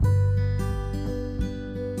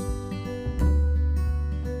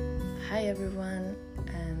everyone,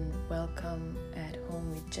 and welcome at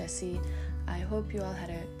Home with Jessie. I hope you all had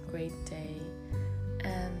a great day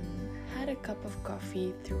and had a cup of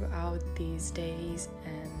coffee throughout these days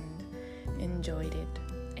and enjoyed it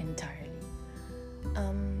entirely.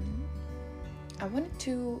 I wanted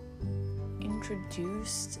to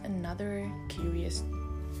introduce another curious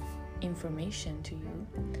information to you,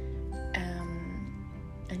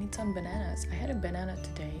 and it's on bananas. I had a banana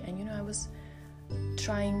today, and I was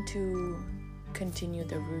trying to continue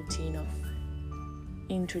the routine of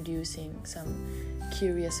introducing some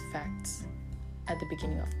curious facts at the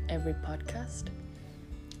beginning of every podcast,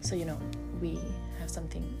 so we have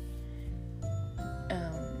something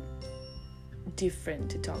different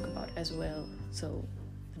to talk about as well. So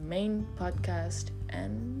the main podcast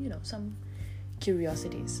and some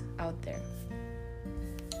curiosities out there.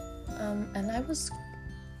 And I was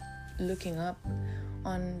looking up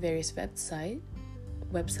on various websites,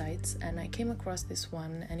 and I came across this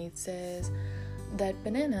one, and it says that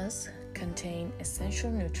bananas contain essential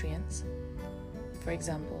nutrients, for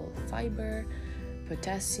example, fiber,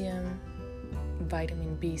 potassium,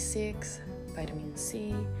 vitamin B6, vitamin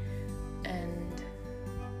C, and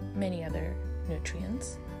many other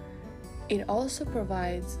nutrients. It also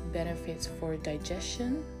provides benefits for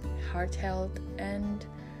digestion, heart health, and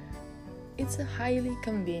it's a highly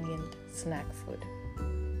convenient snack food.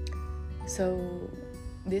 So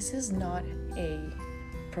this is not a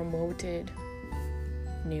promoted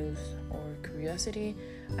news or curiosity.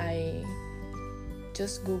 I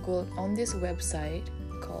just googled on this website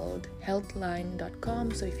called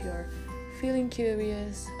healthline.com. So if you're feeling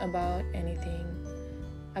curious about anything,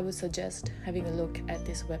 I would suggest having a look at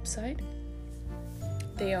this website.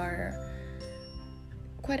 They are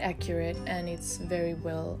quite accurate, and it's very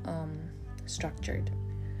well structured.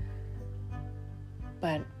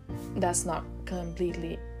 But that's not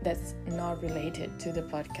related to the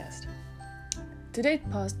podcast. Today's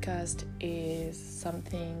podcast is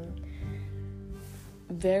something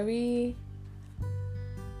very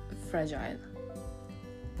fragile,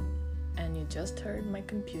 and you just heard my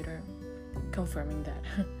computer confirming that.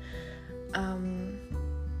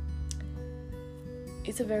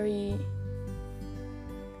 It's a very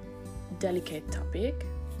delicate topic.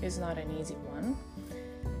 It's not an easy one,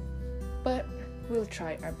 but we'll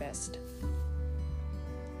try our best.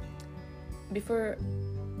 Before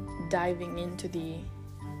diving into the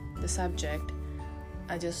subject,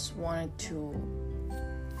 I just wanted to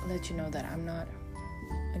let you know that I'm not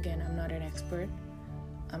an expert.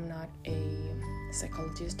 I'm not a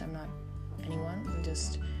psychologist. I'm not anyone. I'm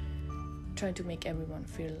just trying to make everyone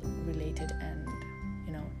feel related and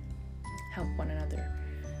help one another.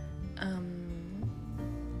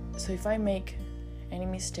 So if I make any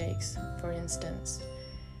mistakes, for instance,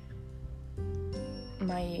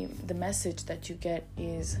 the message that you get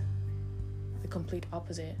is the complete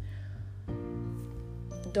opposite.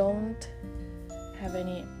 Don't have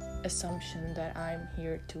any assumption that I'm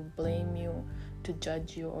here to blame you, to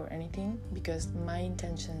judge you or anything, because my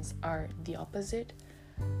intentions are the opposite.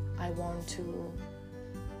 I want to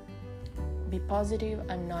be positive.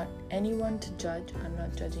 I'm not anyone to judge. I'm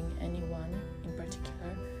not judging anyone in particular.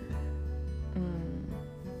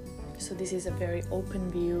 So this is a very open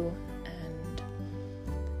view, and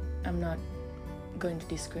I'm not going to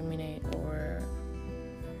discriminate or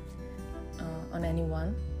on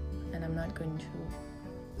anyone, and I'm not going to,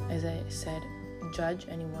 as I said, judge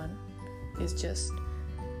anyone. It's just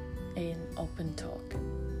an open talk.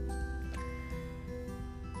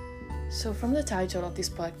 So from the title of this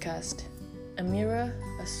podcast, A Mirror,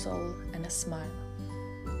 a Soul, and a Smile,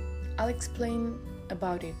 I'll explain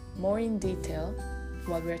about it more in detail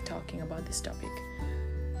while we're talking about this topic.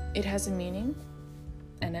 It has a meaning,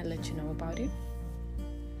 and I'll let you know about it.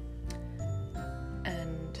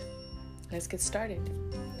 And let's get started.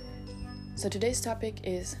 So today's topic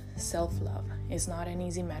is self-love. It's not an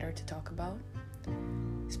easy matter to talk about,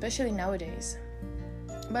 especially nowadays.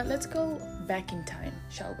 But let's go back in time,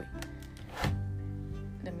 shall we?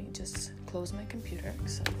 Let me just close my computer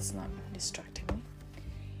so it's not distracting me.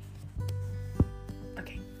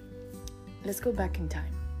 Okay, let's go back in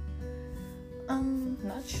time.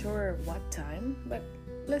 Not sure what time, but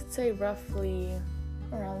let's say roughly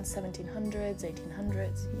around 1700s,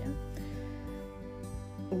 1800s, yeah.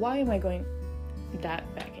 Why am I going that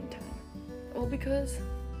back in time? Well, because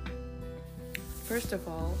first of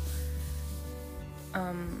all,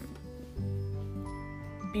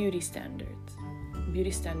 beauty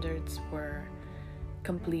standards were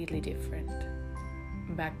completely different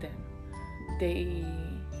back then. They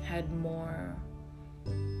had more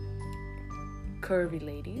curvy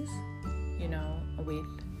ladies, with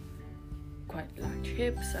quite large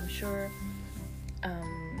hips, I'm sure.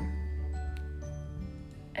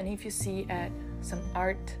 And if you see at some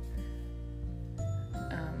art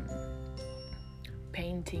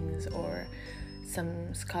paintings or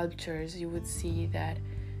some sculptures, you would see that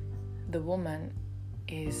the woman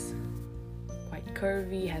is quite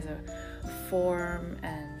curvy, has a form,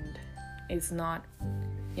 and is not,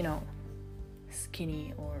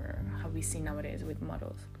 skinny or how we see nowadays with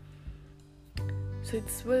models. So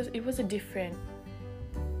it was a different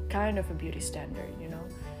kind of a beauty standard,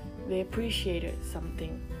 They appreciated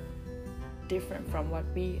something different from what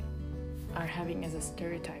we are having as a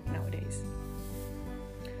stereotype nowadays.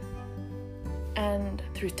 And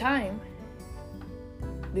through time,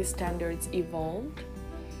 these standards evolved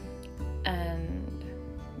and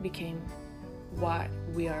became what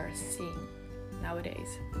we are seeing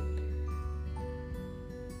nowadays.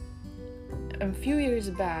 A few years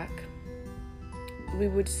back, we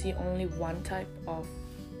would see only one type of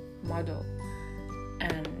model,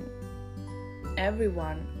 and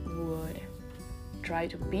everyone would try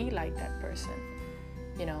to be like that person,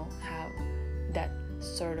 have that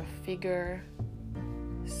sort of figure,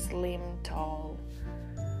 slim, tall,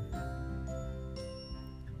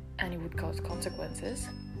 and it would cause consequences.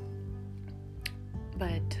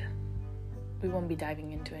 But we won't be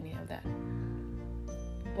diving into any of that.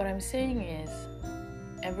 What I'm saying is,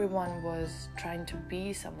 everyone was trying to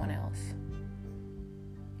be someone else,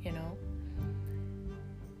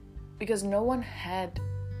 because no one had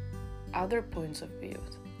other points of view.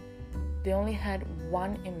 They only had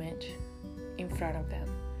one image in front of them,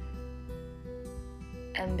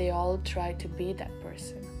 and they all tried to be that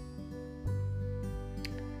person.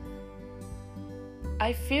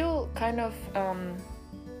 I feel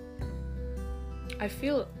I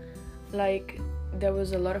feel like there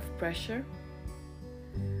was a lot of pressure,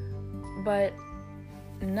 but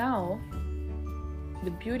now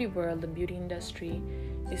the beauty world, the beauty industry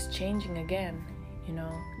is changing again,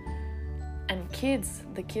 and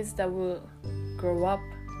the kids that will grow up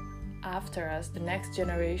after us, the next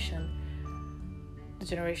generation, the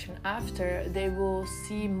generation after, they will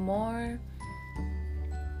see more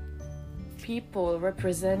people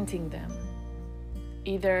representing them,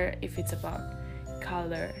 either if it's about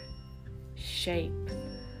color, shape,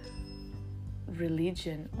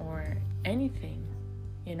 religion, or anything,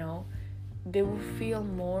 they will feel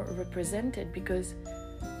more represented, because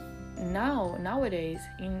nowadays,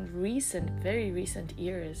 in very recent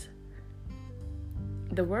years,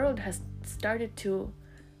 the world has started to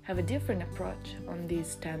have a different approach on these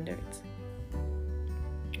standards.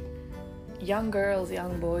 Young girls,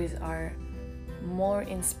 young boys are more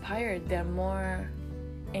inspired, they're more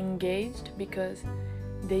engaged because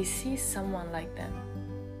they see someone like them.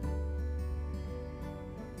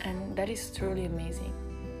 And that is truly amazing.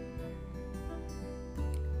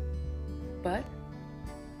 But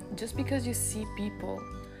just because you see people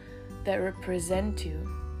that represent you,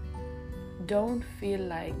 don't feel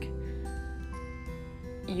like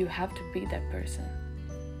you have to be that person.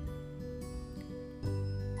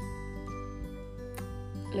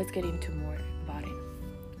 Let's get into more about it.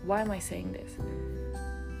 Why am I saying this?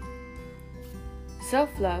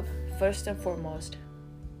 Self-love, first and foremost,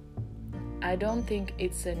 I don't think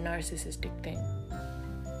it's a narcissistic thing.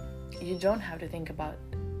 You don't have to think about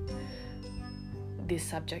this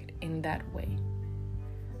subject in that way.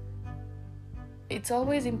 It's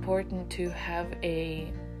always important to have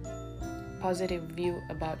a positive view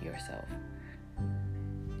about yourself.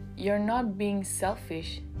 You're not being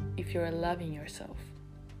selfish if you're loving yourself.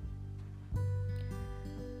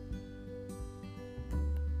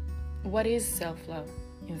 What is self-love,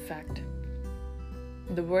 in fact?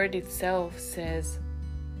 The word itself says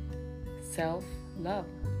self-love,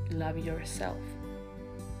 love yourself.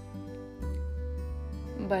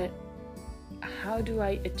 But how do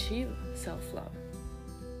I achieve self-love?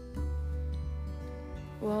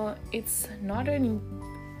 Well, it's not an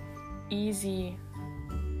easy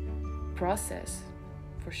process,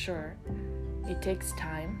 for sure. It takes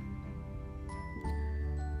time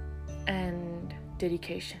and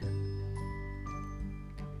dedication.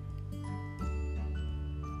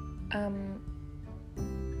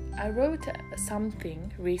 I wrote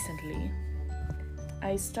something recently.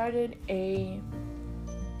 I started a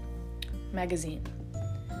magazine,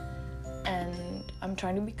 and I'm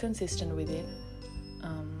trying to be consistent with it,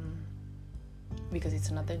 because it's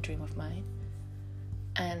another dream of mine.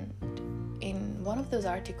 And in one of those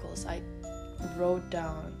articles, I wrote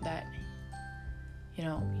down that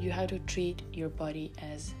you have to treat your body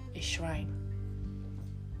as a shrine.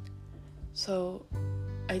 So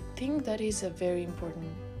I think that is a very important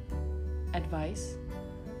advice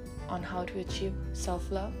on how to achieve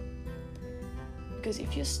self-love. Because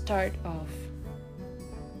if you start off,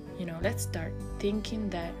 let's start thinking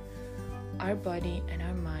that our body and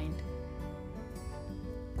our mind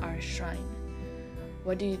are a shrine.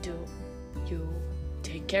 What do? You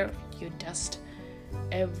take care of it. You dust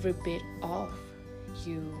every bit off.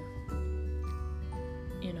 You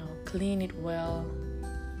clean it well.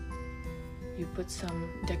 You put some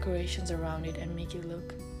decorations around it and make it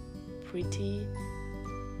look pretty.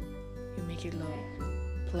 You make it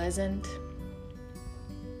look pleasant.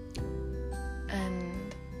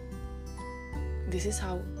 And this is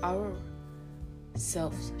how our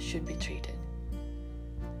selves should be treated.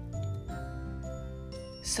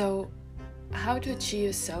 So, how to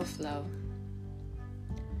achieve self-love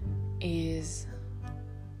is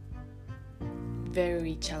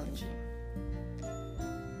very challenging.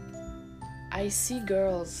 I see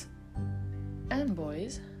girls and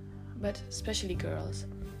boys, but especially girls,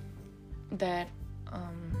 that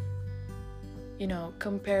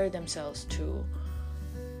compare themselves to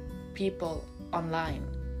people online,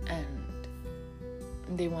 and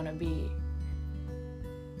they want to be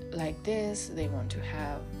like this. They want to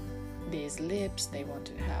have these lips. They want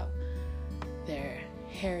to have their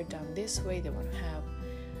hair done this way. They want to have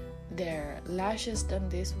their lashes done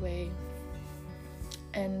this way.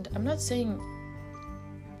 And I'm not saying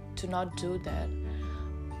to not do that.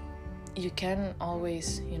 You can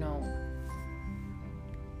always,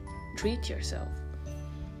 treat yourself.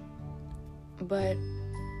 But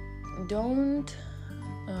don't,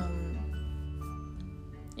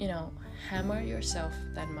 hammer yourself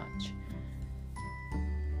that much.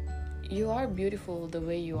 You are beautiful the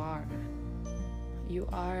way you are. You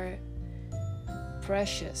are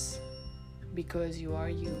precious because you are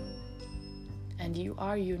you. And you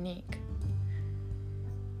are unique.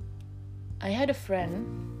 I had a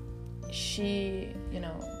friend, she,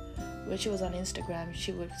 when she was on Instagram,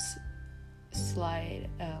 she would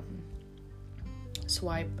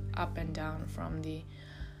swipe up and down from the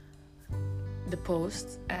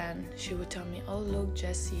posts, and she would tell me, oh, look,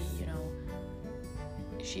 Jessie,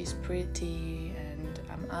 she's pretty and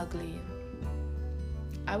I'm ugly.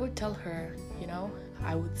 I would tell her,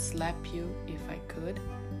 I would slap you if I could,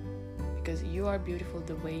 because you are beautiful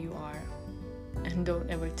the way you are, and don't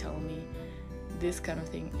ever tell me this kind of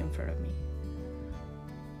thing in front of me.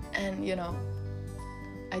 And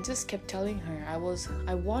I just kept telling her, I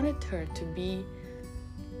wanted her to be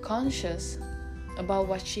conscious about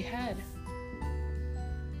what she had.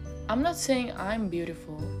 I'm not saying I'm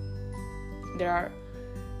beautiful. There are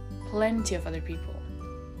plenty of other people,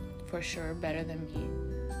 for sure, better than me.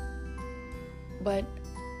 But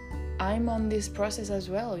I'm on this process as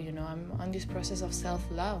well, I'm on this process of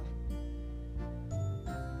self-love.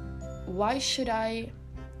 Why should I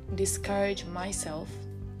discourage myself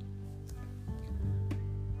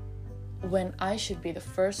when I should be the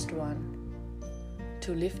first one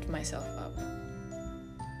to lift myself up?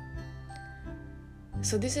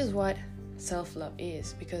 So this is what self-love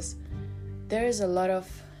is, because there is a lot of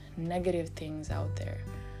negative things out there,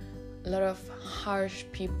 a lot of harsh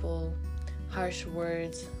people, harsh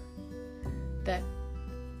words that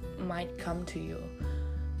might come to you.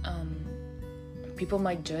 People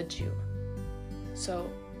might judge you. So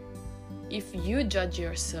if you judge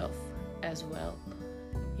yourself as well,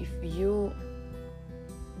 if you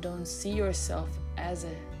don't see yourself as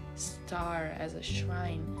a star, as a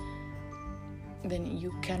shrine, then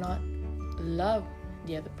you cannot love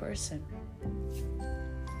the other person.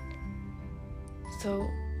 So,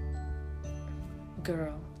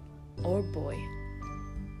 girl or boy,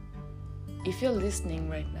 if you're listening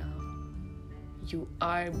right now, you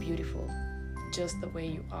are beautiful just the way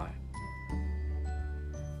you are.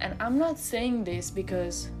 And I'm not saying this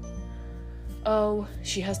because, oh,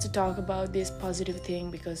 she has to talk about this positive thing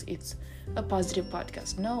because it's a positive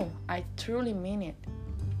podcast. No, I truly mean it.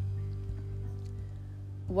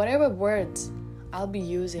 Whatever words I'll be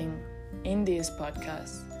using in these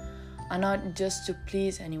podcasts are not just to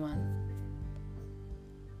please anyone.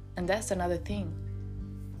 And that's another thing.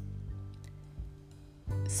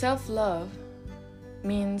 Self-love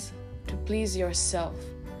means to please yourself,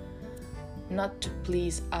 not to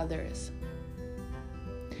please others.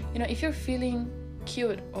 If you're feeling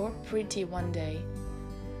cute or pretty one day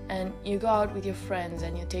and you go out with your friends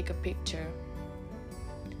and you take a picture,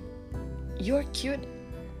 you're cute.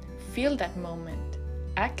 Feel that moment.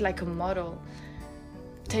 Act like a model.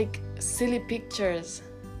 Take silly pictures.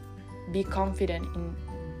 Be confident in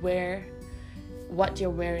what you're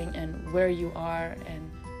wearing and where you are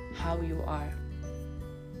and how you are.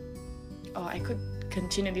 Oh, I could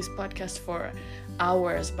continue this podcast for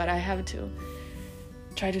hours, but I have to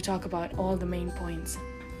try to talk about all the main points.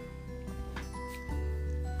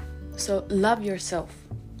 So love yourself.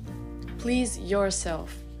 Please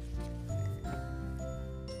yourself.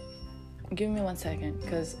 Give me 1 second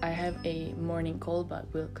because I have a morning call, but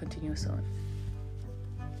we'll continue soon.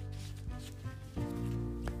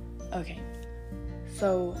 Okay,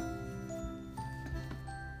 so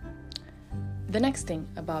the next thing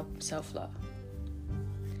about self-love.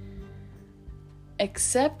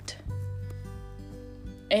 Accept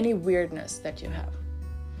any weirdness that you have.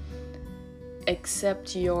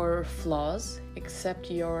 Accept your flaws, accept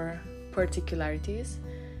your particularities,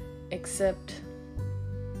 accept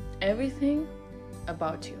everything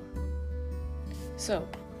about you. So,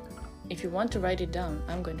 if you want to write it down,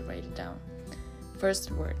 I'm going to write it down.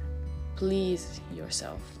 First word, please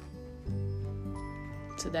yourself.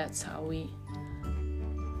 So that's how we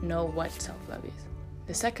know what self-love is.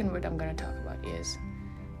 The second word I'm going to talk about is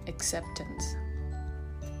acceptance.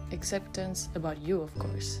 Acceptance about you, of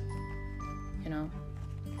course. You know,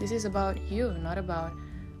 this is about you, not about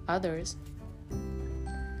others.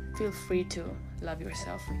 Feel free to love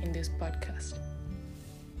yourself in this podcast.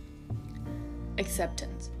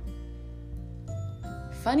 Acceptance.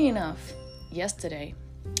 Funny enough, yesterday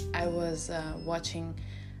I was watching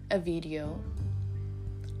a video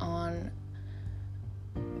on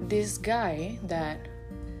this guy that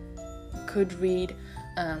could read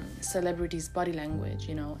celebrities' body language,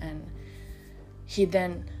 you know, and he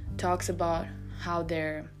then talks about how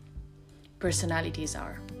their personalities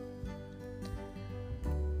are.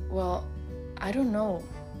 Well, I don't know.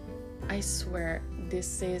 I swear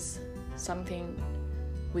this is something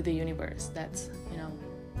with the universe that's, you know,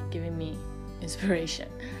 giving me inspiration.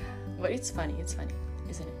 But it's funny, isn't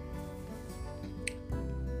it?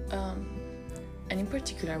 And in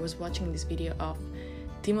particular, I was watching this video of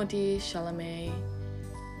Timothée Chalamet.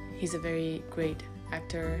 He's a very great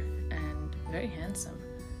actor and very handsome,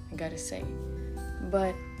 I gotta say.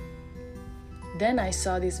 But then I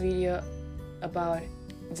saw this video about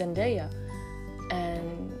Zendaya,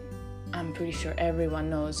 and I'm pretty sure everyone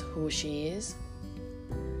knows who she is.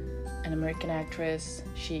 An American actress.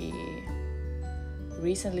 She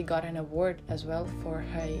recently got an award as well for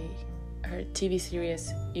her TV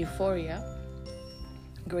series Euphoria.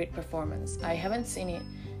 Great performance. I haven't seen it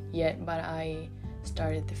yet, but I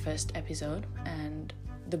started the first episode, and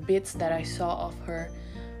the bits that I saw of her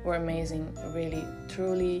were amazing. Really,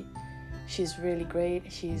 truly, she's really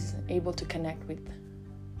great. She's able to connect with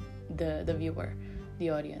the viewer,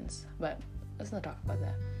 the audience. But let's not talk about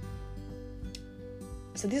that.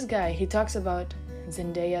 So this guy, he talks about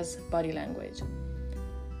Zendaya's body language,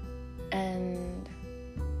 and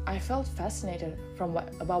I felt fascinated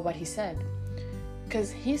about what he said,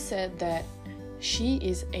 because he said that she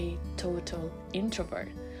is a total introvert,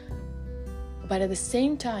 but at the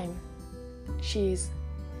same time she's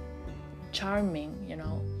charming, you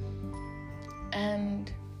know,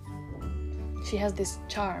 and she has this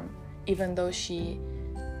charm even though she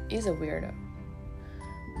is a weirdo.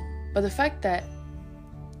 But the fact that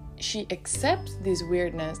she accepts this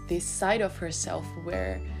weirdness, this side of herself,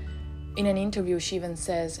 where in an interview she even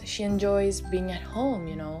says she enjoys being at home,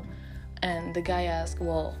 you know. And the guy asks,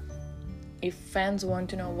 well, if fans want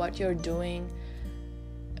to know what you're doing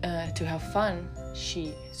to have fun,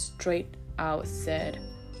 she straight out said,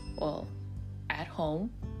 well, at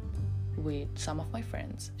home with some of my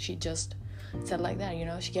friends. She just said like that, you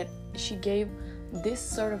know. She gave this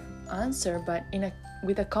sort of answer, but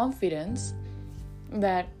with a confidence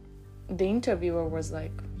that the interviewer was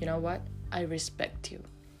like, you know what, I respect you.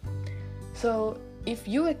 So if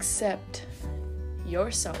you accept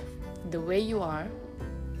yourself the way you are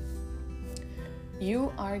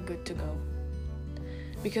good to go.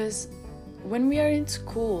 Because when we are in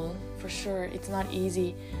school, for sure, it's not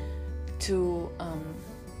easy to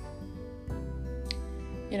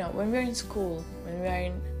when we're in school, when we are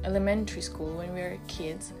in elementary school, when we are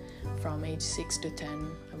kids from age 6 to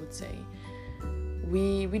 10, I would say,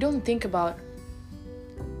 we don't think about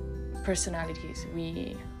personalities.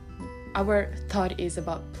 Our thought is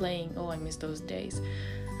about playing. Oh, I miss those days.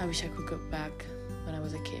 I wish I could go back when I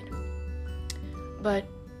was a kid. But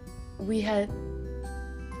we had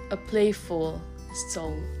a playful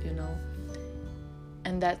soul, you know,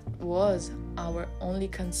 and that was our only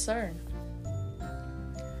concern.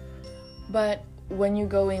 But when you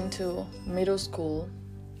go into middle school,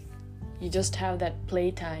 you just have that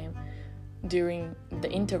playtime during the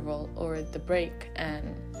interval or the break,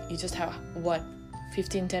 and you just have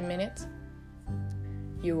 10 minutes.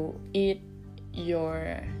 You eat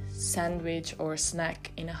your sandwich or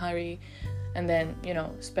snack in a hurry, and then, you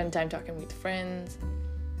know, spend time talking with friends,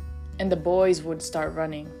 and the boys would start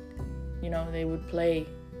running. They would play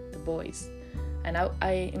the boys. And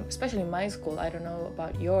I especially in my school, I don't know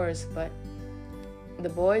about yours, but the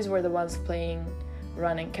boys were the ones playing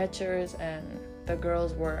running catchers, and the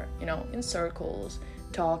girls were, in circles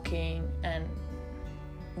talking, and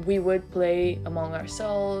we would play among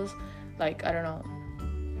ourselves, like, I don't know,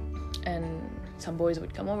 and some boys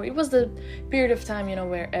would come over. It was the period of time,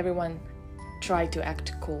 where everyone tried to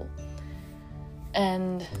act cool,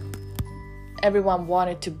 and everyone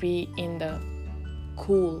wanted to be in the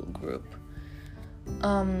cool group.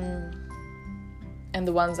 And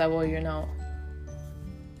the ones that were,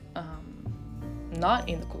 not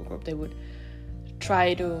in the cool group, they would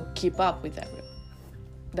try to keep up with everyone.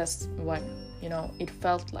 That's what, it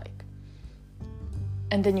felt like.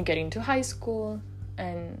 And then you get into high school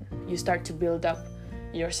and you start to build up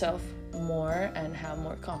yourself more and have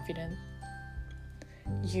more confidence.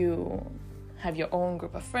 You have your own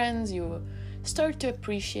group of friends, you start to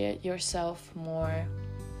appreciate yourself more.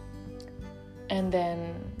 And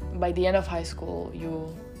then by the end of high school,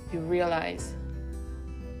 you realize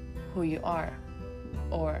who you are,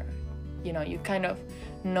 or you kind of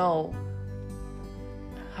know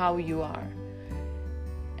how you are.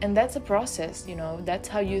 And that's a process, that's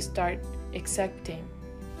how you start accepting.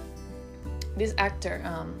 This actor,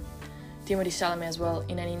 Timothée Chalamet, as well,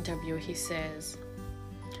 in an interview, he says,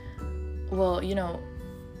 well, you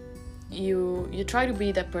try to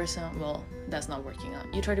be that person, well, that's not working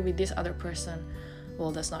out. You try to be this other person,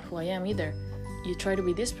 well, that's not who I am either. You try to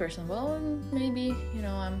be this person, well, maybe,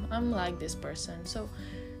 I'm like this person. So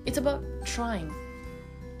it's about trying,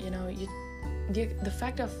 the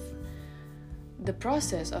fact of the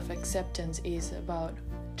process of acceptance is about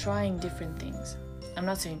trying different things. I'm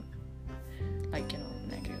not saying like,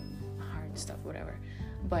 negative, hard stuff, whatever,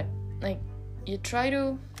 but like, you try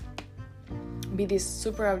to be this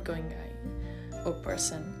super outgoing guy or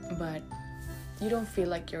person, but you don't feel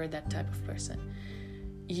like you're that type of person.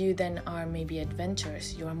 You then are maybe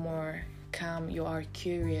adventurous, you are more calm, you are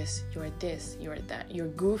curious, you are this, you are that, you're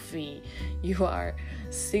goofy, you are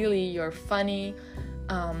silly, you're funny.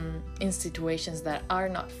 In situations that are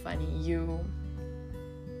not funny, you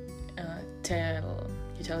tell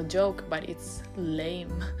a joke, but it's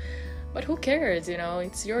lame. But who cares,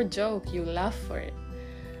 it's your joke, you laugh for it.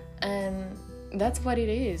 And that's what it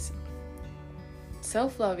is.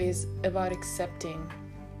 Self-love is about accepting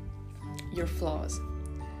your flaws.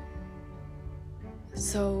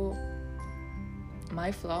 So,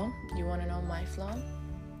 my flaw, you want to know my flaw?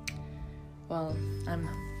 Well, I'm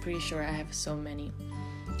pretty sure I have so many.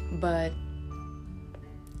 But,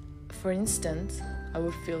 for instance, I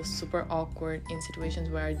would feel super awkward in situations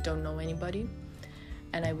where I don't know anybody,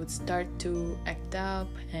 and I would start to act up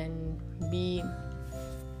and be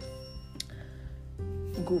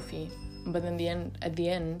goofy. But then at the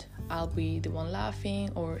end, I'll be the one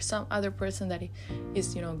laughing, or some other person that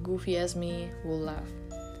is, goofy as me will laugh.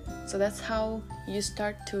 So that's how you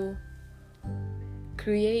start to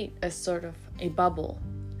create a sort of a bubble.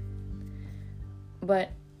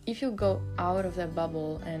 But if you go out of that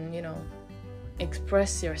bubble and,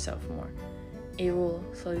 express yourself more, it will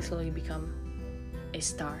slowly become a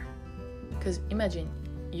star. Because imagine,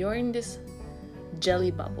 you're in this jelly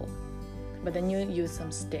bubble, but then you use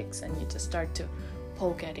some sticks and you just start to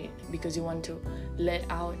poke at it because you want to let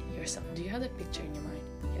out yourself. Do you have that picture in your mind?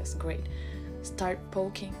 Yes, great. Start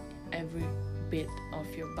poking every bit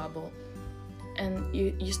of your bubble, and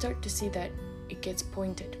you start to see that it gets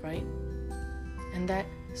pointed, right? And that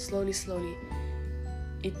slowly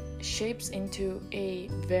it shapes into a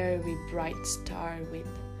very bright star with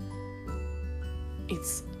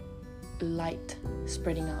its light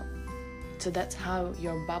spreading out. So that's how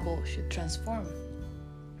your bubble should transform.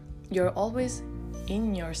 You're always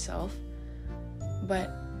in yourself,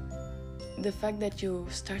 but the fact that you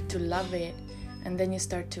start to love it and then you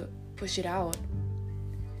start to push it out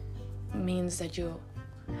means that you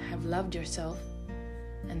have loved yourself,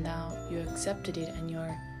 and now you accepted it and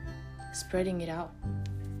you're spreading it out.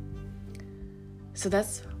 So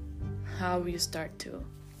that's how you start to,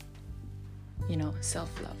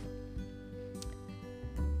 self-love.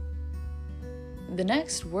 The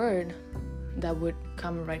next word that would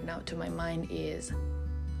come right now to my mind is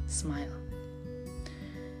smile.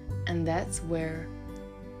 And that's where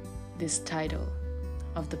this title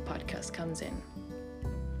of the podcast comes in.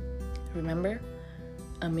 Remember,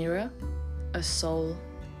 a mirror, a soul,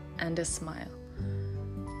 and a smile.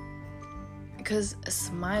 Because a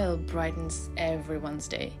smile brightens everyone's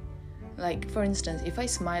day. Like, for instance, if I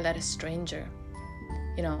smile at a stranger,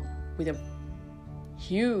 with a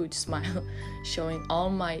huge smile showing all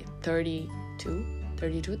my 32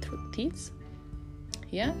 32 teeth.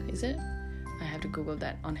 Yeah, is it? I have to Google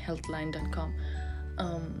that on healthline.com.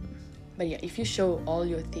 But yeah, if you show all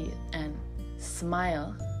your teeth and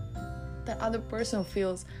smile, the other person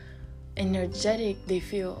feels energetic. They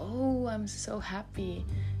feel, oh, I'm so happy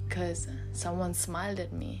because someone smiled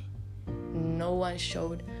at me. No one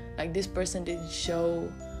showed, like this person didn't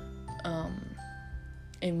show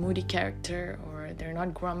a moody character, or they're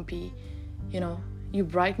not grumpy. You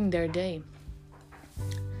brighten their day.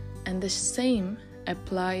 And the same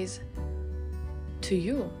applies to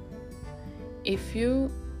you. If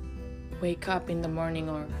you wake up in the morning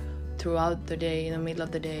or throughout the day, in the middle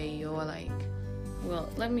of the day, you're like, well,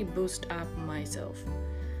 let me boost up myself.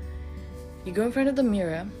 You go in front of the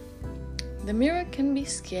mirror. The mirror can be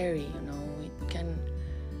scary, it can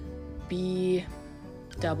be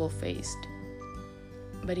double-faced.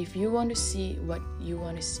 But if you want to see what you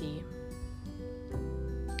want to see,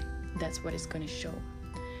 that's what it's going to show.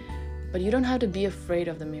 But you don't have to be afraid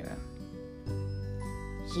of the mirror.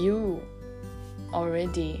 You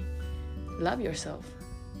already love yourself.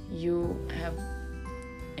 You have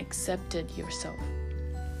accepted yourself.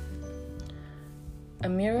 A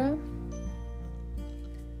mirror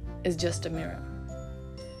is just a mirror.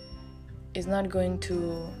 It's not going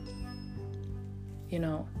to,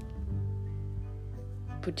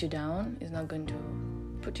 put you down. It's not going to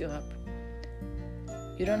put you up.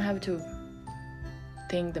 You don't have to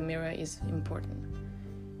think the mirror is important.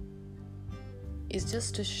 It's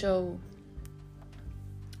just to show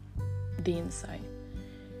the inside,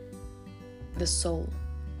 the soul.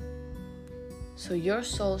 So your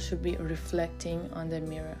soul should be reflecting on the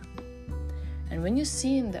mirror. And when you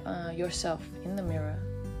see yourself in the mirror,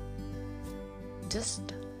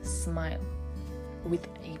 just smile with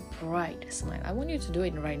a bright smile. I want you to do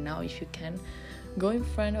it right now if you can. Go in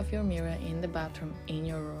front of your mirror in the bathroom, in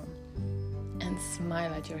your room, and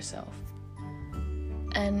smile at yourself.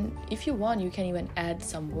 And if you want, you can even add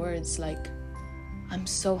some words like, I'm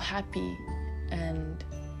so happy, and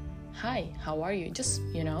hi, how are you? Just,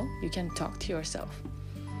 you can talk to yourself.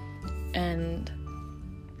 And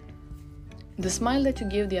the smile that you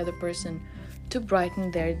give the other person to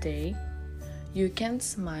brighten their day, you can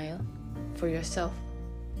smile for yourself.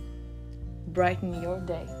 Brighten your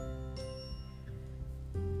day.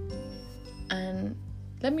 And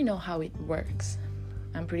let me know how it works.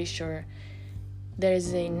 I'm pretty sure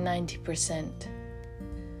there's a 90%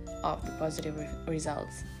 of the positive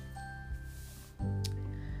results.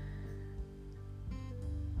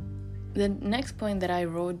 The next point that I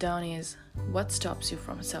wrote down is, what stops you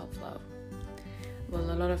from self-love?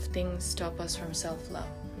 Well, a lot of things stop us from self-love,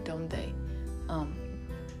 don't they?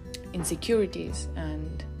 Insecurities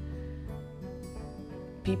and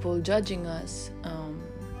people judging us,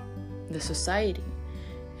 the society,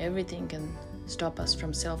 everything can stop us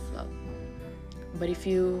from self-love. But if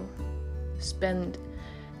you spend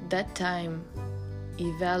that time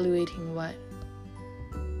evaluating what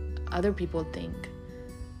other people think,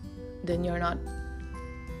 then you're not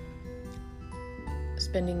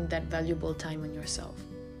spending that valuable time on yourself.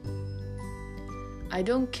 I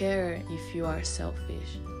don't care if you are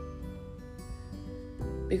selfish,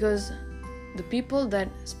 because the people that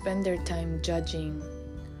spend their time judging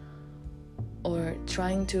or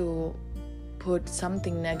trying to put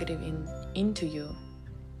something negative into you,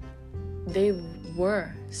 they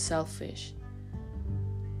were selfish.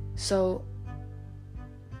 So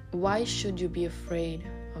why should you be afraid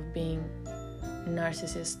of being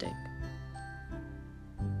narcissistic?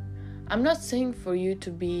 I'm not saying for you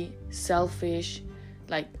to be selfish,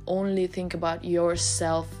 like only think about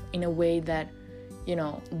yourself in a way that,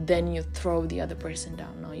 then you throw the other person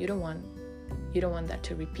down. No, you don't want that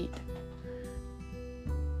to repeat.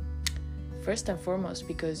 First and foremost,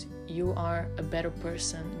 because you are a better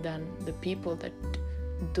person than the people that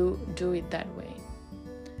do it that way.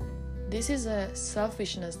 This is a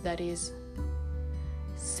selfishness that is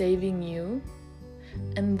saving you,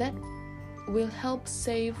 and that will help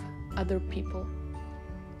save other people.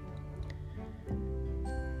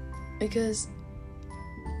 Because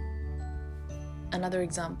another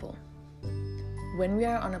example, when we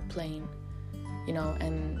are on a plane,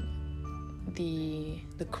 and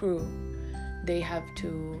the crew, they have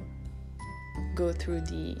to go through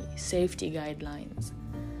the safety guidelines,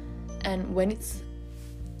 and when it's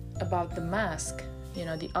about the mask,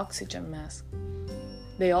 the oxygen mask,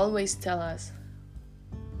 they always tell us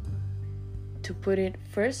to put it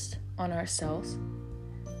first on ourselves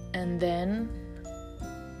and then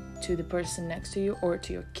to the person next to you or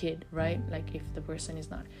to your kid, right? Like if the person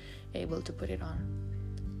is not able to put it on.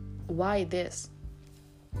 Why this?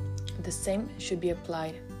 The same should be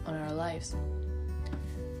applied on our lives.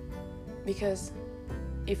 Because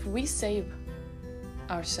if we save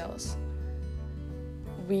ourselves,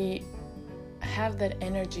 we have that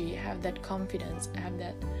energy, have that confidence, have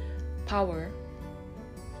that power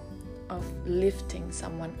of lifting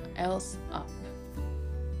someone else up.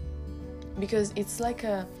 Because it's like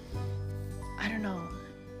a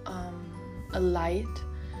light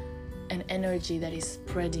and energy that is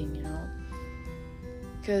spreading,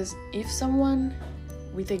 because if someone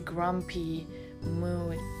with a grumpy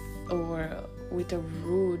mood or with a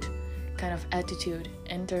rude kind of attitude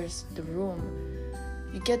enters the room,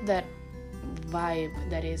 you get that vibe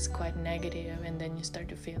that is quite negative, and then you start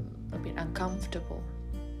to feel a bit uncomfortable.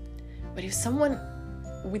 But if someone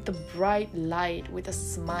with a bright light, with a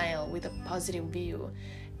smile, with a positive view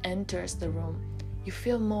enters the room, you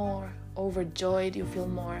feel more overjoyed, you feel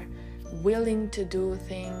more willing to do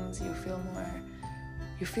things, you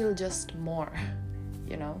feel just more,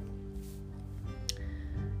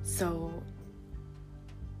 So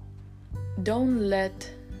don't let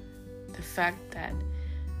the fact that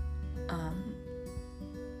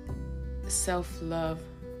self-love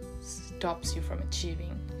stops you from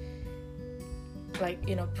achieving,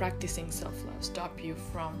 practicing self-love stop you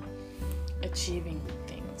from achieving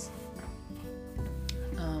things.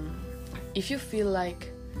 If you feel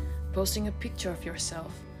like posting a picture of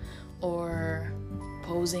yourself, or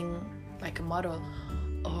posing like a model,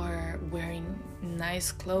 or wearing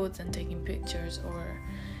nice clothes and taking pictures, or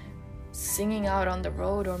singing out on the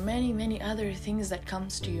road, or many, many other things that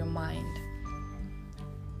comes to your mind,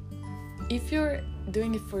 if you're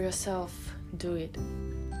doing it for yourself, do it,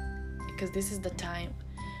 because this is the time.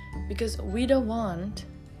 Because we don't want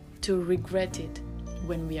to regret it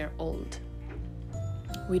when we are old.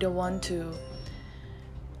 We don't want to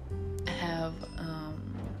have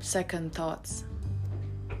second thoughts.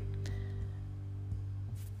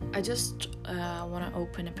 I just want to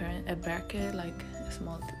open a bracket, like a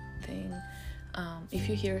small thing. If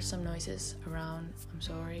you hear some noises around, I'm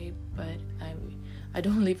sorry, but I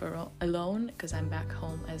don't live alone, because I'm back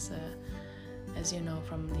home, as you know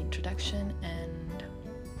from the introduction, and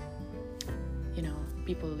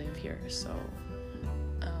people live here, so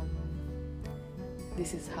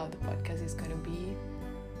this is how the podcast is going to be.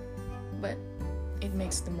 But it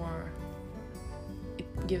makes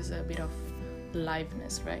it gives a bit of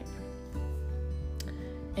liveness, right?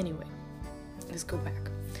 Anyway, let's go back.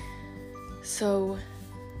 So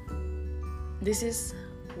this is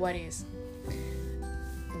what is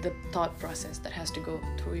the thought process that has to go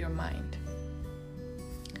through your mind.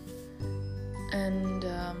 And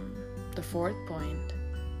the fourth point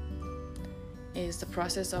is the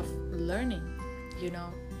process of learning.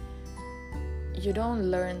 You don't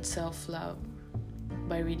learn self-love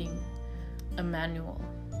by reading a manual.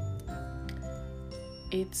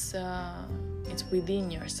 It's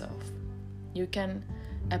within yourself. You can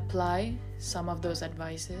apply some of those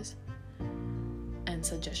advices and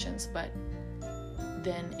suggestions, but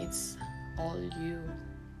then it's all you.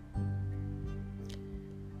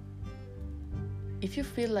 If you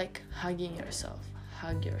feel like hugging yourself,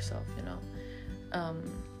 hug yourself,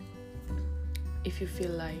 if you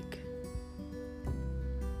feel like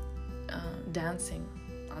dancing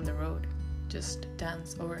on the road, just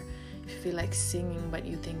dance. Or if you feel like singing but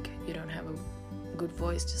you think you don't have a good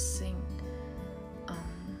voice, just sing.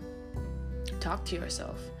 Talk to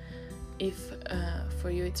yourself. If for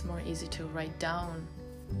you it's more easy to write down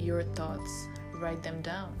your thoughts, write them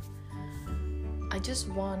down. I just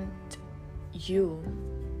want you,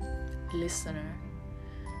 listener,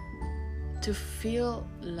 to feel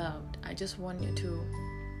loved. I just want you to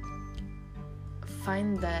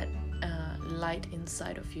find that light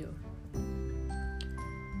inside of you.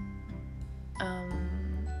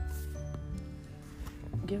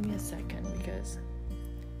 Give me a second, because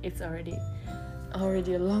it's already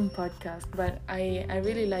a long podcast, but I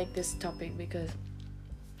really like this topic, because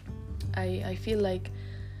I feel like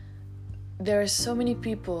there are so many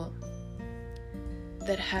people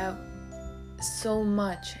that have so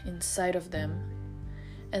much inside of them,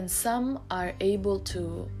 and some are able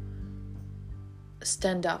to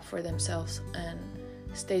stand up for themselves and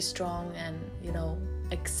stay strong and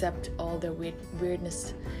accept all their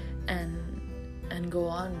weirdness and go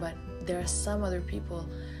on. But there are some other people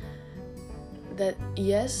that,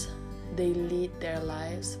 yes, they lead their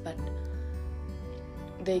lives, but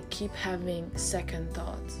they keep having second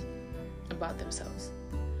thoughts about themselves.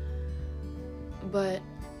 But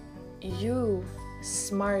you,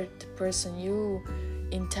 smart person, you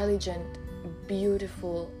intelligent,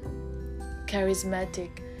 beautiful,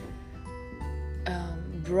 charismatic,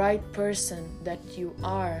 bright person that you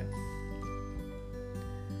are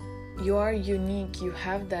unique. You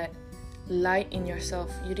have that light in yourself,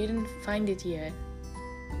 you didn't find it yet,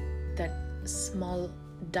 that small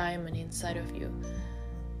diamond inside of you,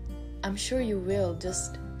 I'm sure you will.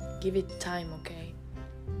 Just give it time, okay?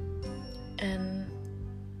 And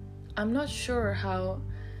I'm not sure how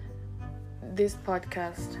this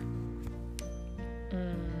podcast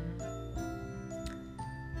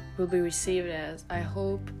will be received as. I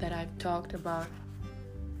hope that I've talked about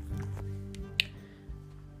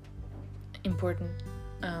important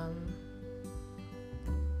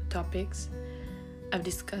topics. I've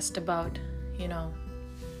discussed about,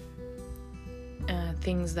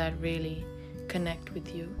 things that really connect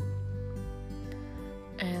with you.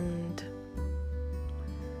 And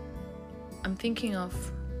I'm thinking of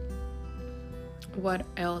what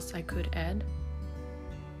else I could add,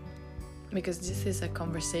 because this is a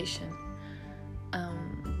conversation.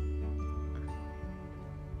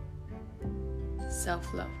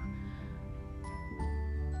 Self-love.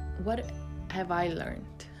 What have I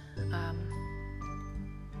learned?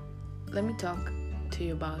 Let me talk to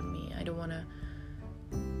you about me. I don't want to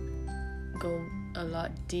go a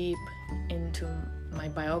lot deep into my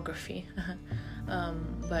biography,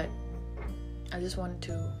 but I just wanted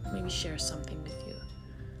to maybe share something with you.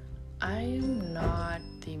 I am not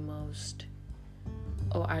the most,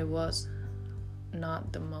 I was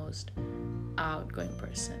not the most outgoing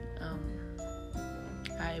person.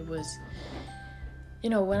 I was,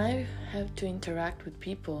 when I have to interact with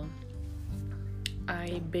people,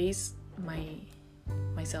 I base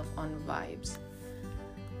myself on vibes.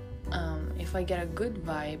 If I get a good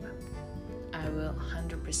vibe, I will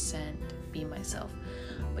 100% be myself.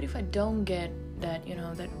 But if I don't get that,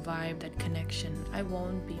 that vibe, that connection, I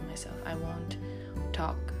won't be myself. I won't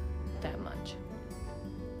talk that much.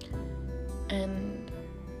 And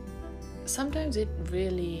sometimes it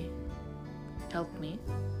really helped me.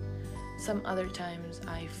 Some other times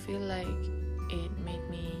I feel like it made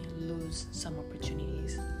me lose some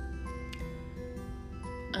opportunities.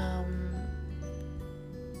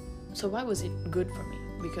 So why was it good for me?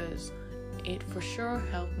 Because it for sure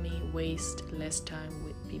helped me waste less time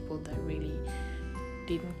with people that really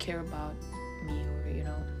didn't care about me,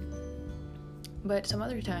 or but some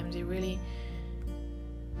other times it really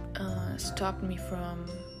stopped me from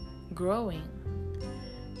growing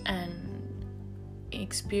and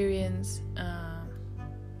experience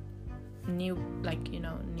new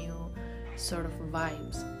sort of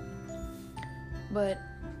vibes. But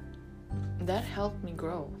that helped me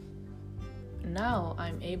grow. Now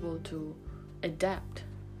I'm able to adapt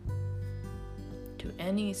to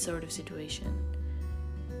any sort of situation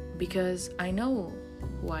because I know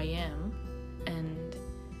who I am and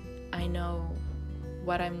I know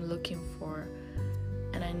what I'm looking for,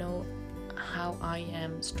 and I know how I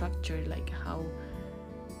am structured, like how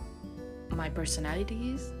my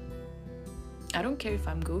personality is. I don't care if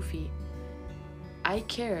I'm goofy. I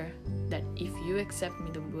care that if you accept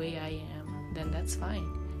me the way I am, then that's fine,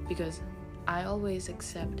 because I always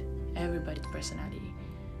accept everybody's personality.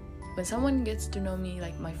 When someone gets to know me,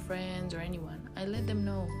 like my friends or anyone, I let them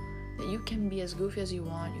know that you can be as goofy as you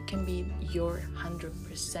want. You can be your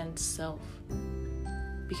 100% self,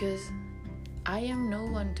 because I am no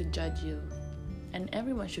one to judge you, and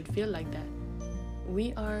everyone should feel like that.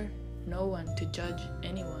 We are no one to judge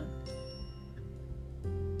anyone.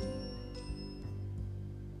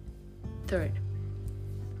 Third,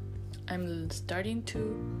 I'm starting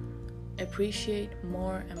to appreciate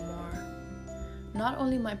more and more not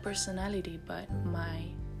only my personality but my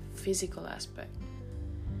physical aspect.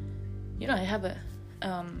 I have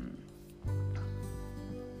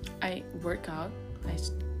I work out.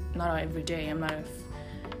 Not every day. I'm not a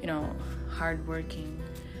hardworking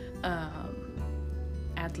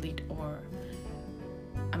athlete, or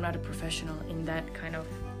I'm not a professional in that kind of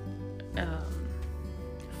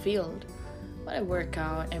field, but I work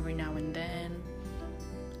out every now and then.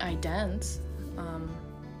 I dance,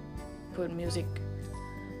 put music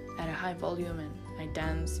at a high volume, and I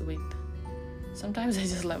dance with, sometimes I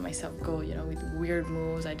just let myself go, with weird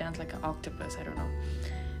moves. I dance like an octopus, I don't know.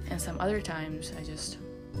 And some other times I just,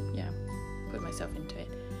 put myself into it.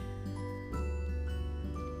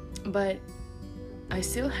 But I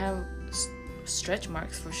still have stretch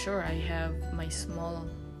marks for sure. I have my small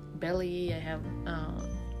belly. I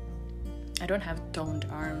don't have toned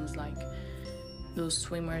arms like those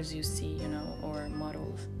swimmers you see, or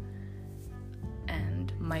models.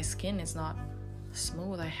 And my skin is not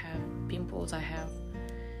smooth. I have pimples. I have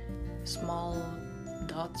small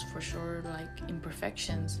dots for sure, like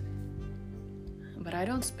imperfections. But I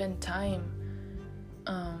don't spend time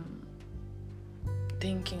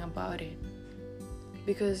thinking about it,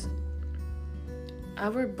 because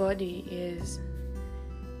our body is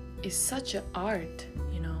such an art,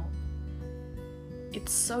 you know.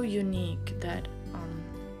 It's so unique that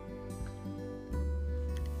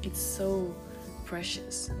it's so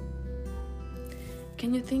precious.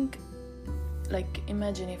 Can you think, like,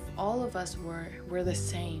 imagine if all of us were the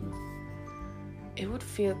same? It would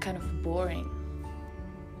feel kind of boring.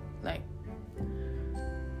 Like,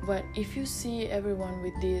 but if you see everyone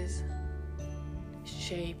with these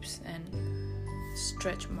shapes and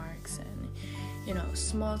stretch marks and, you know,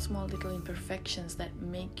 small little imperfections that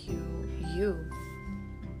make you,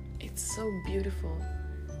 it's so beautiful,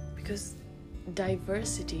 because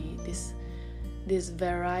diversity, this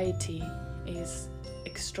variety is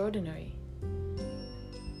extraordinary.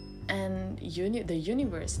 And the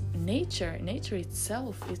universe, nature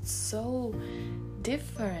itself, it's so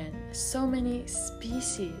different, so many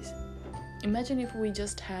species. Imagine if we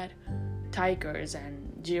just had tigers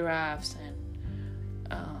and giraffes and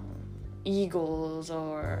eagles,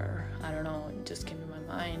 or I don't know, it just came to my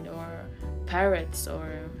mind, or parrots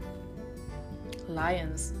or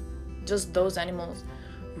lions, just those animals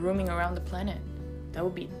roaming around the planet. That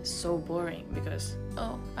would be so boring, because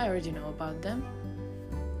I already know about them.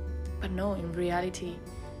 But no, in reality,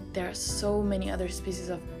 there are so many other species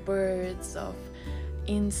of birds, of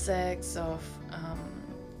insects, of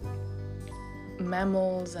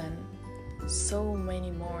mammals, and so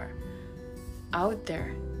many more out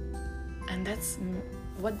there. And that's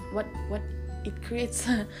what it creates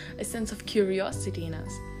a sense of curiosity in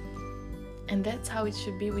us. And that's how it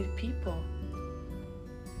should be with people.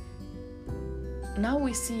 Now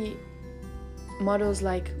we see models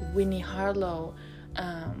like Winnie Harlow,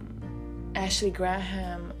 Ashley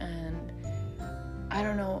Graham, and I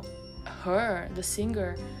don't know, her, the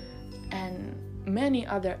singer, and many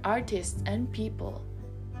other artists and people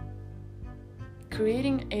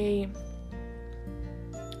creating a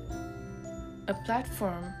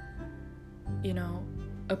platform, you know,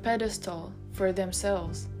 a pedestal for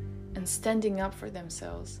themselves, and standing up for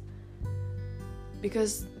themselves,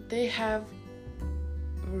 because they have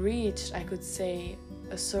reached, I could say,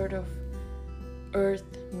 a sort of earth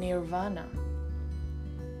nirvana.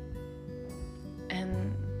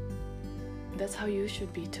 And that's how you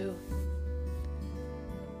should be too.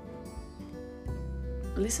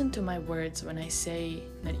 Listen to my words when I say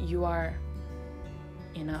that you are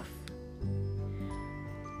enough.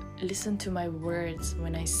 Listen to my words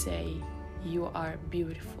when I say you are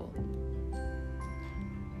beautiful.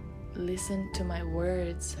 Listen to my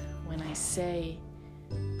words when I say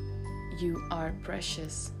you are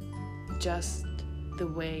precious, just the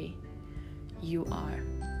way you are.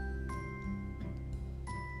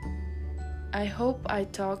 I hope I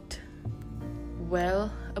talked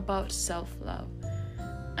well about self-love.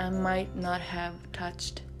 I might not have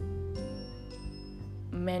touched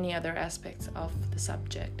many other aspects of the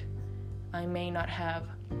subject. I may not have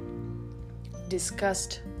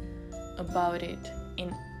discussed about it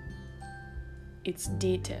in its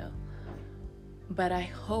detail, but I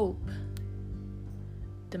hope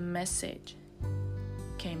the message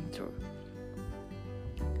came through.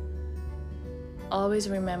 Always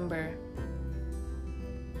remember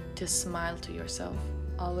to smile to yourself.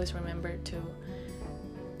 Always remember to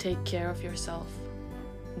take care of yourself,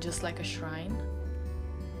 just like a shrine.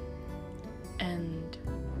 And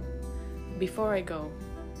before I go,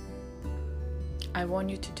 I want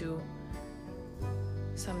you to do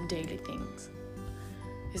some daily things.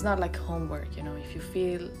 It's not like homework, you know. If you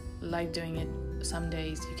feel like doing it some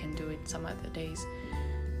days, you can do it some other days.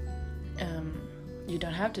 You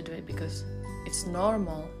don't have to do it, because it's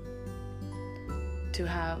normal to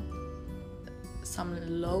have some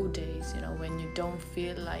low days, you know, when you don't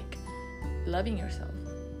feel like loving yourself.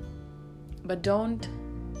 But don't,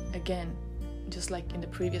 again, just like in the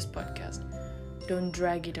previous podcast, don't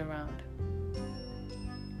drag it around.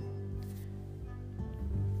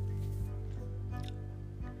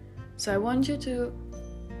 So I want you to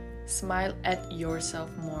smile at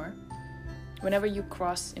yourself more. Whenever you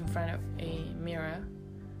cross in front of a mirror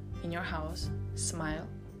in your house, smile.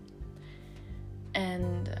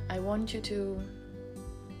 And I want you to,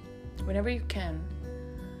 whenever you can,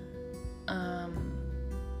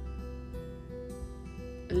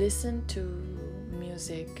 listen to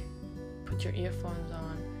music, put your earphones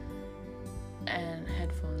on, and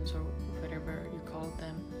headphones, or whatever you call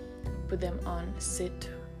them, put them on, sit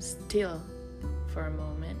still for a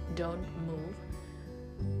moment, don't move,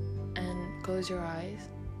 and close your eyes,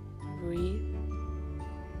 breathe,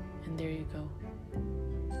 and there you go.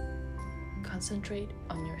 Concentrate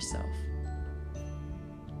on yourself.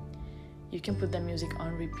 You can put the music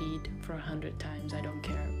on repeat for 100 times, I don't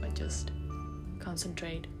care, but just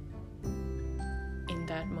concentrate in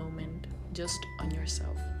that moment just on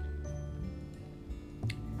yourself.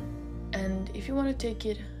 And if you want to take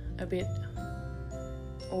it a bit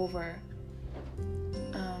over,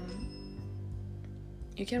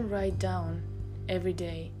 you can write down every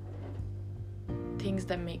day things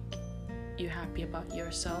that make you happy about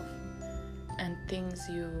yourself and things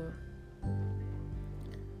you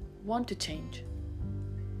want to change,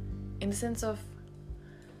 in the sense of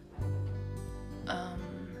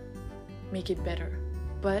make it better,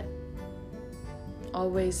 but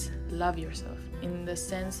always love yourself, in the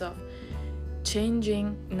sense of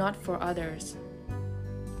changing not for others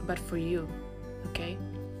but for you. Okay?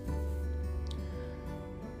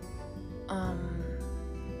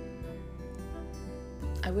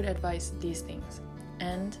 I would advise these things,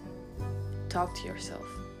 and talk to yourself.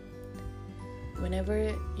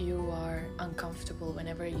 Whenever you are uncomfortable,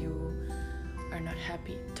 whenever you are not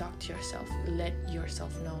happy, talk to yourself. Let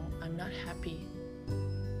yourself know, I'm not happy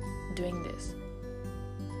doing this.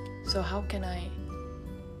 So how can I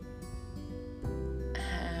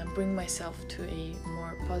bring myself to a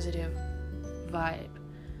more positive vibe?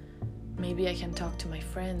 Maybe I can talk to my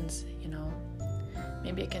friends,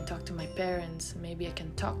 Maybe I can talk to my parents. Maybe I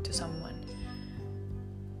can talk to someone.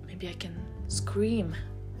 Maybe I can scream.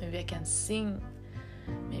 Maybe I can sing.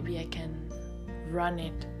 Maybe I can run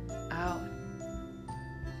it out.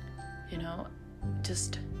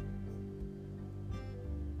 Just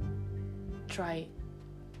try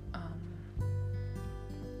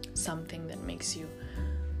something that makes you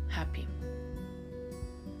happy.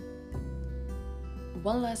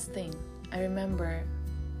 One last thing. I remember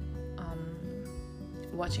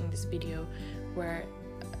watching this video where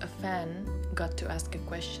a fan got to ask a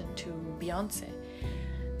question to Beyonce,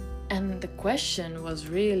 and the question was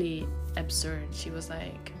really absurd. She was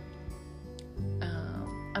like,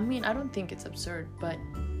 I don't think it's absurd, but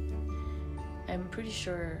I'm pretty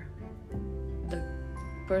sure the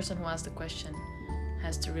person who asked the question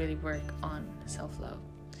has to really work on self-love.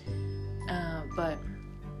 But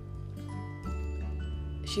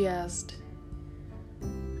she asked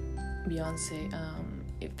Beyonce,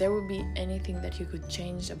 if there would be anything that you could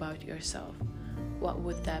change about yourself, what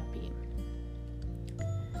would that be?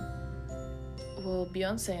 Well,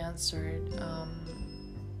 Beyonce answered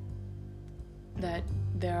that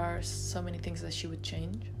there are so many things that she would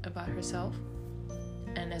change about herself.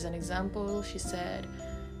 And as an example, she said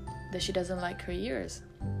that she doesn't like her ears.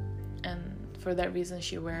 And for that reason,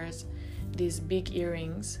 she wears these big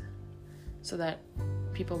earrings so that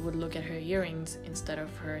people would look at her earrings instead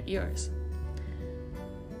of her ears.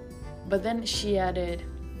 But then she added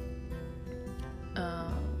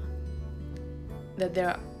that there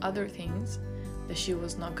are other things that she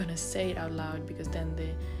was not gonna say it out loud, because then the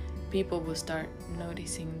people will start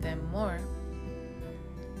noticing them more.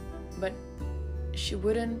 But she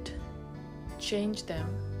wouldn't change them,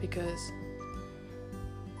 because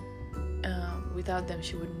without them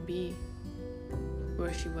she wouldn't be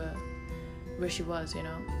where she was.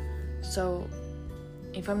 So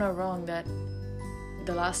if I'm not wrong, that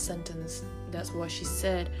the last sentence, that's what she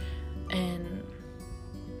said, and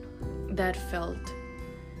that felt,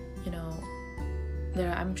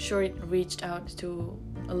 I'm sure it reached out to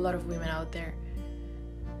a lot of women out there,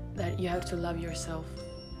 that you have to love yourself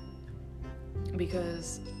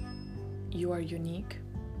because you are unique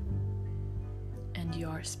and you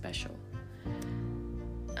are special.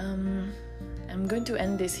 I'm going to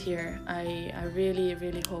end this here. I really,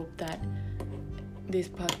 really hope that this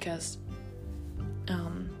podcast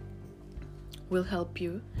will help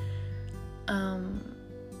you.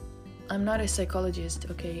 I'm not a psychologist,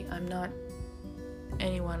 okay? I'm not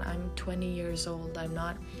anyone. I'm 20 years old. I'm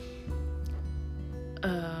not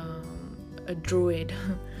a druid.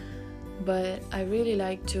 But I really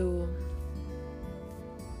like to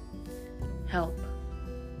help,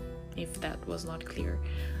 if that was not clear.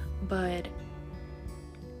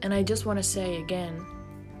 And I just want to say again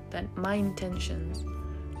that my intentions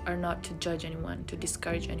are not to judge anyone, to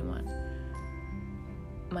discourage anyone.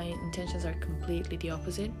 My intentions are completely the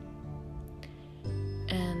opposite.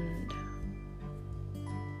 And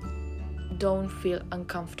don't feel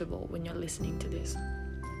uncomfortable when you're listening to this.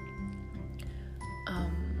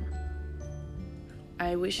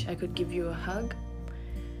 I wish I could give you a hug,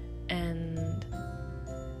 and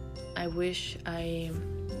I wish I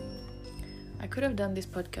could have done this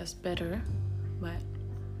podcast better, but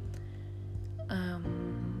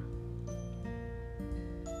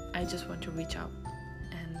I just want to reach out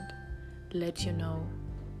and let you know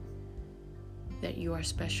that you are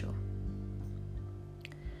special.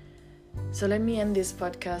 So let me end this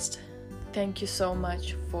podcast. Thank you so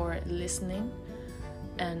much for listening.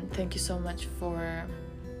 And thank you so much for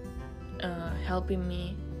helping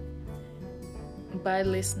me by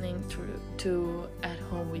listening to At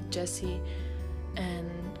Home with Jessie.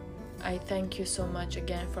 And I thank you so much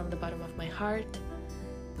again from the bottom of my heart.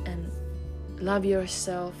 And love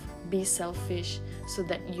yourself, be selfish so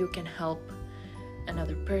that you can help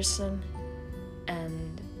another person.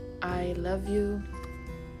 And I love you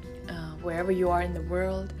wherever you are in the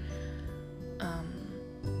world.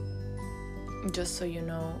 Just so you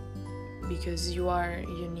know, because you are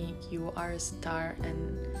unique, you are a star,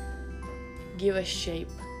 and give a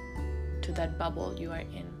shape to that bubble you are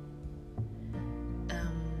in.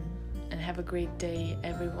 And have a great day,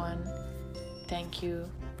 everyone. Thank you,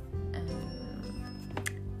 and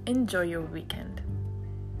enjoy your weekend.